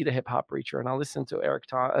E.T. the hip hop preacher, and I listen to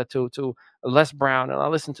to Les Brown, and I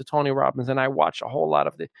listen to Tony Robbins, and I watch a whole lot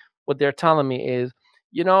of the." What they're telling me is,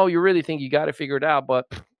 you really think you got it figured out, but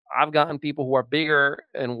I've gotten people who are bigger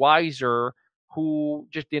and wiser who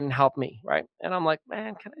just didn't help me, right? And I'm like,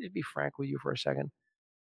 man, can I just be frank with you for a second?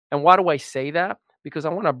 And why do I say that? Because I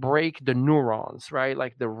want to break the neurons, right?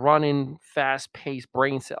 Like the running, fast paced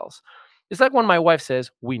brain cells. It's like when my wife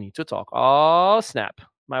says, we need to talk. Oh, snap.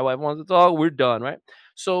 My wife wants to talk. We're done, right?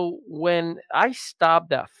 So when I stop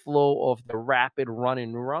that flow of the rapid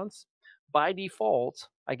running neurons, by default,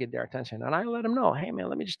 I get their attention and I let them know, hey, man,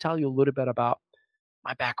 let me just tell you a little bit about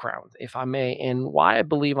my background, if I may, and why I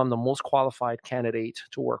believe I'm the most qualified candidate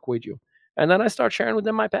to work with you. And then I start sharing with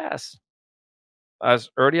them my past as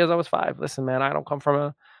early as I was 5. Listen, man, I don't come from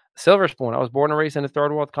a silver spoon. I was born and raised in a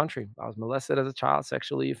third world country. I was molested as a child,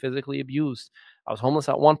 sexually, physically abused. I was homeless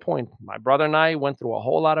at one point. My brother and I went through a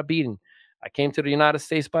whole lot of beating. I came to the United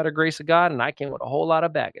States by the grace of God, and I came with a whole lot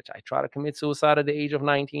of baggage. I tried to commit suicide at the age of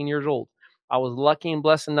 19 years old. I was lucky and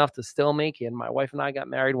blessed enough to still make it. My wife and I got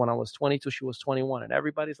married when I was 22. She was 21. And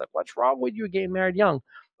everybody's like, what's wrong with you getting married young?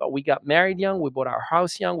 But we got married young. We bought our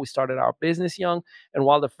house young. We started our business young. And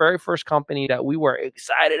while the very first company that we were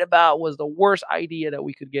excited about was the worst idea that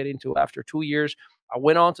we could get into, after 2 years, I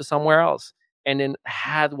went on to somewhere else and then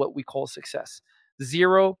had what we call success.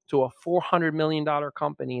 Zero to a $400 million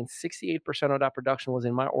company, and 68% of that production was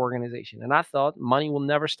in my organization. And I thought money will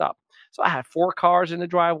never stop. So I had 4 cars in the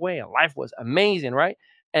driveway and life was amazing, right?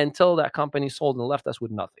 Until that company sold and left us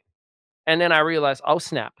with nothing. And then I realized, oh,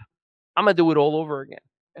 snap, I'm going to do it all over again.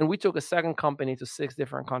 And we took a second company to 6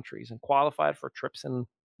 different countries and qualified for trips. And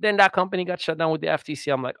then that company got shut down with the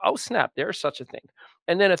FTC. I'm like, oh, snap, there's such a thing.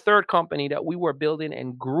 And then a third company that we were building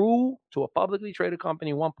and grew to a publicly traded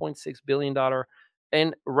company, $1.6 billion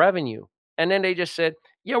in revenue. And then they just said,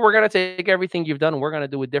 yeah, we're going to take everything you've done and we're going to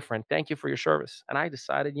do it different. Thank you for your service. And I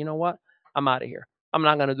decided, you know what? I'm out of here. I'm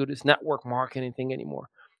not going to do this network marketing thing anymore.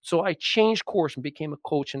 So I changed course and became a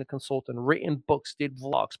coach and a consultant, written books, did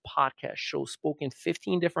vlogs, podcasts, shows, spoke in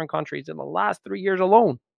 15 different countries in the last 3 years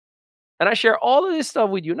alone. And I share all of this stuff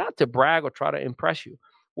with you, not to brag or try to impress you.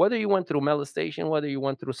 Whether you went through molestation, whether you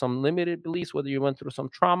went through some limited beliefs, whether you went through some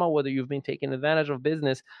trauma, whether you've been taken advantage of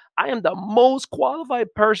business, I am the most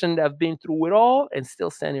qualified person that have been through it all and still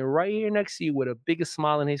standing right here next to you with a biggest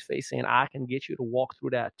smile on his face saying, I can get you to walk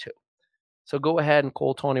through that too. So go ahead and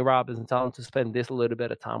call Tony Robbins and tell him to spend this little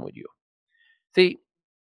bit of time with you. See,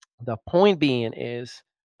 the point being is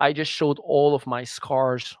I just showed all of my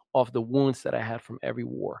scars of the wounds that I had from every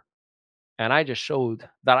war. And I just showed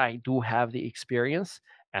that I do have the experience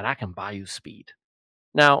and I can buy you speed.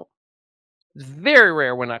 Now, it's very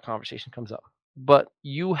rare when that conversation comes up, but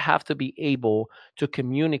you have to be able to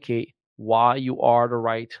communicate why you are the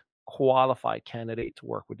right qualified candidate to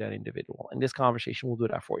work with that individual. And this conversation will do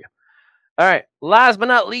that for you. All right. Last but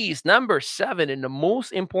not least, number 7 in the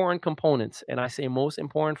most important components. And I say most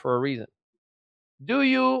important for a reason. Do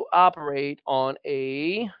you operate on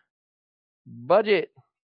a budget?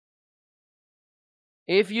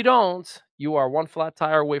 If you don't, you are one flat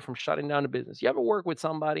tire away from shutting down the business. You ever work with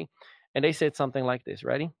somebody and they said something like this?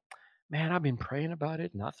 Ready? Man, I've been praying about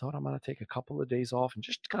it and I thought I'm going to take a couple of days off and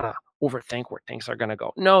just kind of overthink where things are going to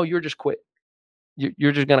go. No, you're just quit.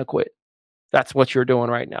 You're just going to quit. That's what you're doing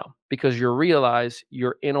right now because you realize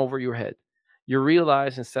you're in over your head. You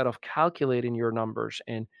realize instead of calculating your numbers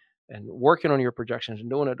and working on your projections and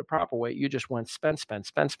doing it the proper way, you just went spend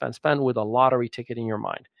with a lottery ticket in your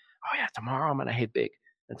mind. Oh yeah, tomorrow I'm gonna hit big,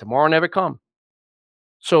 and tomorrow never come.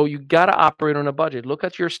 So you gotta operate on a budget. Look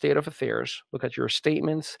at your state of affairs. Look at your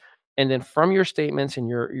statements, and then from your statements and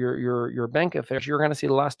your bank affairs, you're gonna see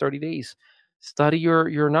the last 30 days. Study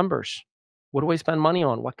your numbers. What do I spend money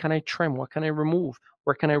on? What can I trim? What can I remove?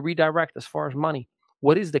 Where can I redirect as far as money?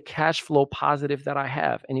 What is the cash flow positive that I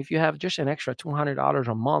have? And if you have just an extra $200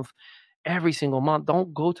 a month, every single month,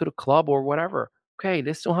 don't go to the club or whatever. Okay,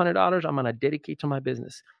 this $200 I'm going to dedicate to my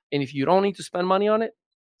business. And if you don't need to spend money on it,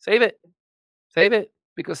 save it. Save it,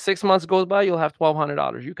 because 6 months goes by, you'll have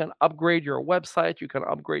 $1,200. You can upgrade your website, you can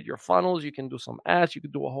upgrade your funnels, you can do some ads, you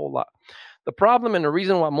can do a whole lot. The problem and the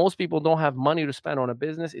reason why most people don't have money to spend on a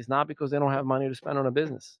business is not because they don't have money to spend on a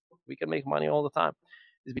business. We can make money all the time.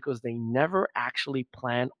 Is because they never actually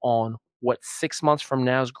plan on what 6 months from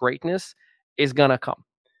now's greatness is gonna come.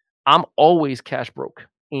 I'm always cash broke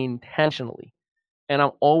intentionally. And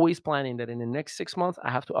I'm always planning that in the next 6 months,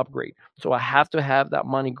 I have to upgrade. So I have to have that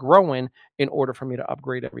money growing in order for me to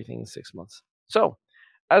upgrade everything in 6 months. So,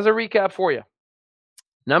 as a recap for you,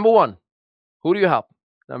 number one, who do you help?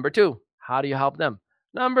 Number two, how do you help them?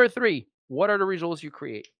 Number three, what are the results you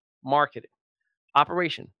create? Marketing.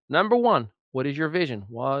 Operation. Number one, what is your vision?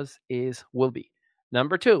 Was, is, will be.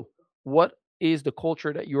 Number two, what is the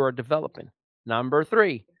culture that you are developing? Number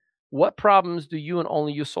three, what problems do you and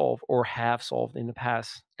only you solve or have solved in the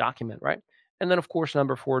past? Document, right? And then, of course,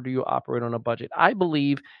 number four, do you operate on a budget? I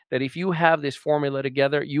believe that if you have this formula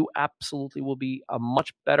together, you absolutely will be a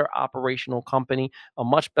much better operational company, a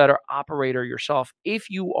much better operator yourself. If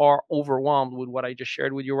you are overwhelmed with what I just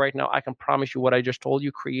shared with you right now, I can promise you what I just told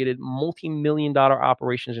you created multi-million dollar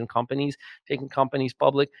operations in companies, taking companies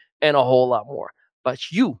public, and a whole lot more.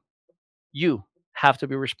 But you have to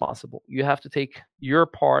be responsible. You have to take your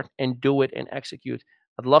part and do it and execute.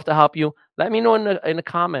 I'd love to help you. Let me know in a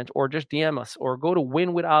comment or just DM us or go to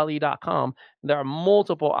winwithali.com. There are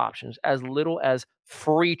multiple options, as little as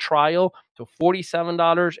free trial to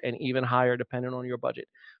 $47 and even higher depending on your budget.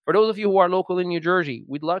 For those of you who are local in New Jersey,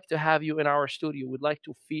 we'd like to have you in our studio. We'd like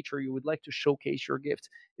to feature you. We'd like to showcase your gifts.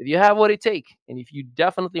 If you have what it takes, and if you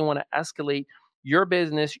definitely want to escalate your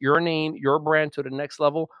business, your name, your brand to the next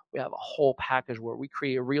level, we have a whole package where we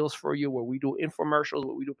create reels for you, where we do infomercials,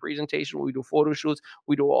 where we do presentations, where we do photo shoots.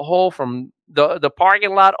 We do a whole from the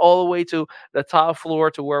parking lot all the way to the top floor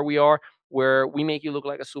to where we are, where we make you look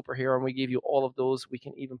like a superhero and we give you all of those. We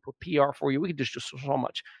can even put PR for you. We can just do so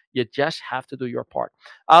much. You just have to do your part.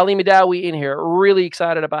 Ali Midawi in here, really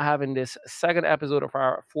excited about having this second episode of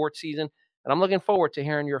our fourth season. And I'm looking forward to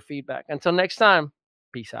hearing your feedback. Until next time,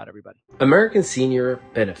 peace out, everybody. American Senior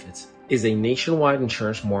Benefits is a nationwide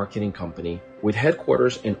insurance marketing company with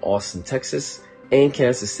headquarters in Austin, Texas, and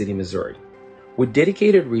Kansas City, Missouri, with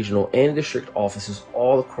dedicated regional and district offices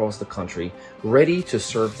all across the country, ready to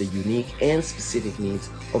serve the unique and specific needs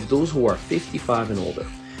of those who are 55 and older.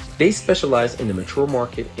 They specialize in the mature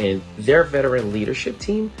market, and their veteran leadership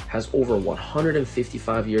team has over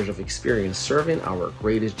 155 years of experience serving our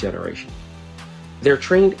greatest generation. Their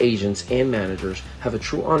trained agents and managers have a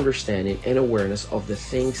true understanding and awareness of the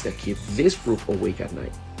things that keep this group awake at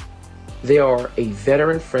night. They are a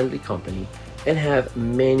veteran-friendly company and have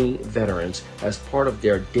many veterans as part of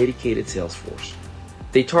their dedicated sales force.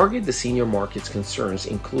 They target the senior market's concerns,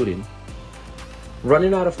 including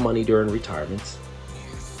running out of money during retirement,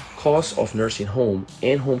 costs of nursing home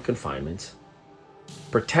and home confinement,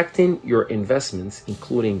 protecting your investments,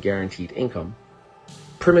 including guaranteed income,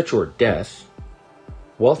 premature death,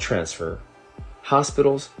 wealth transfer,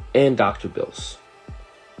 hospitals, and doctor bills.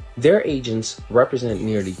 Their agents represent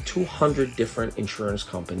nearly 200 different insurance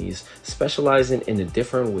companies specializing in the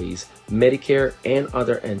different ways Medicare and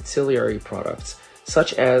other ancillary products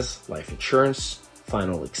such as life insurance,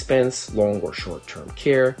 final expense, long or short-term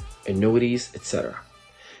care, annuities, etc.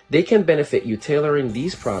 They can benefit you tailoring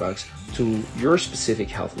these products to your specific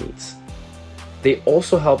health needs. They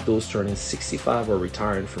also help those turning 65 or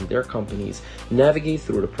retiring from their companies navigate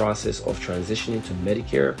through the process of transitioning to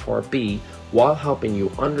Medicare Part B while helping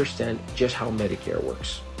you understand just how Medicare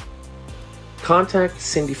works. Contact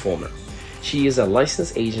Cindy Fulmer. She is a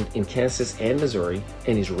licensed agent in Kansas and Missouri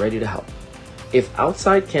and is ready to help. If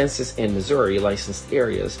outside Kansas and Missouri licensed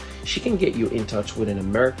areas, she can get you in touch with an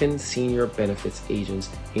American Senior Benefits agent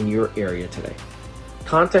in your area today.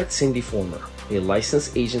 Contact Cindy Fulmer, a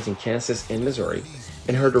licensed agent in Kansas and Missouri,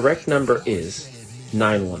 and her direct number is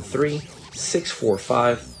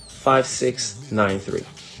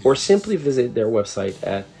 913-645-5693, or simply visit their website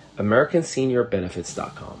at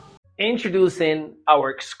americanseniorbenefits.com. Introducing our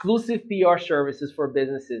exclusive PR services for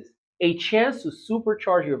businesses, a chance to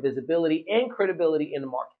supercharge your visibility and credibility in the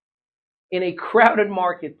market. In a crowded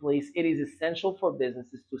marketplace, it is essential for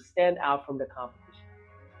businesses to stand out from the competition.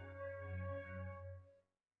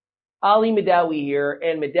 Ali Midawi here,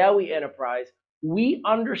 and Midawi Enterprise. We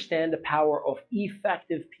understand the power of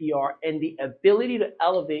effective PR and the ability to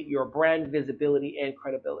elevate your brand visibility and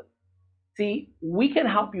credibility. See, we can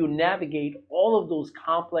help you navigate all of those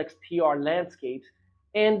complex PR landscapes,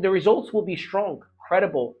 and the results will be strong,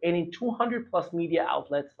 credible, and in 200 plus media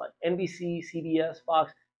outlets like NBC, CBS,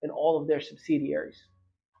 Fox, and all of their subsidiaries.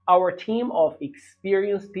 Our team of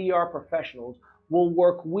experienced PR professionals will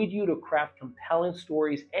work with you to craft compelling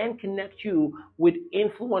stories and connect you with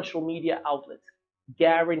influential media outlets.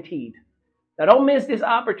 Guaranteed. Now, don't miss this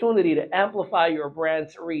opportunity to amplify your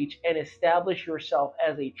brand's reach and establish yourself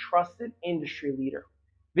as a trusted industry leader.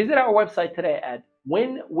 Visit our website today at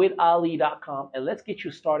winwithali.com and let's get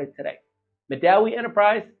you started today. Madawi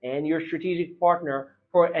Enterprise and your strategic partner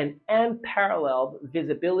for an unparalleled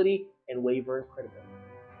visibility and wavering credibility.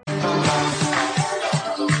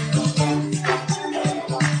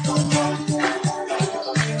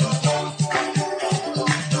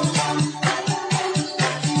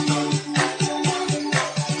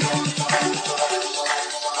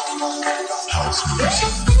 House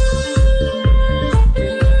music.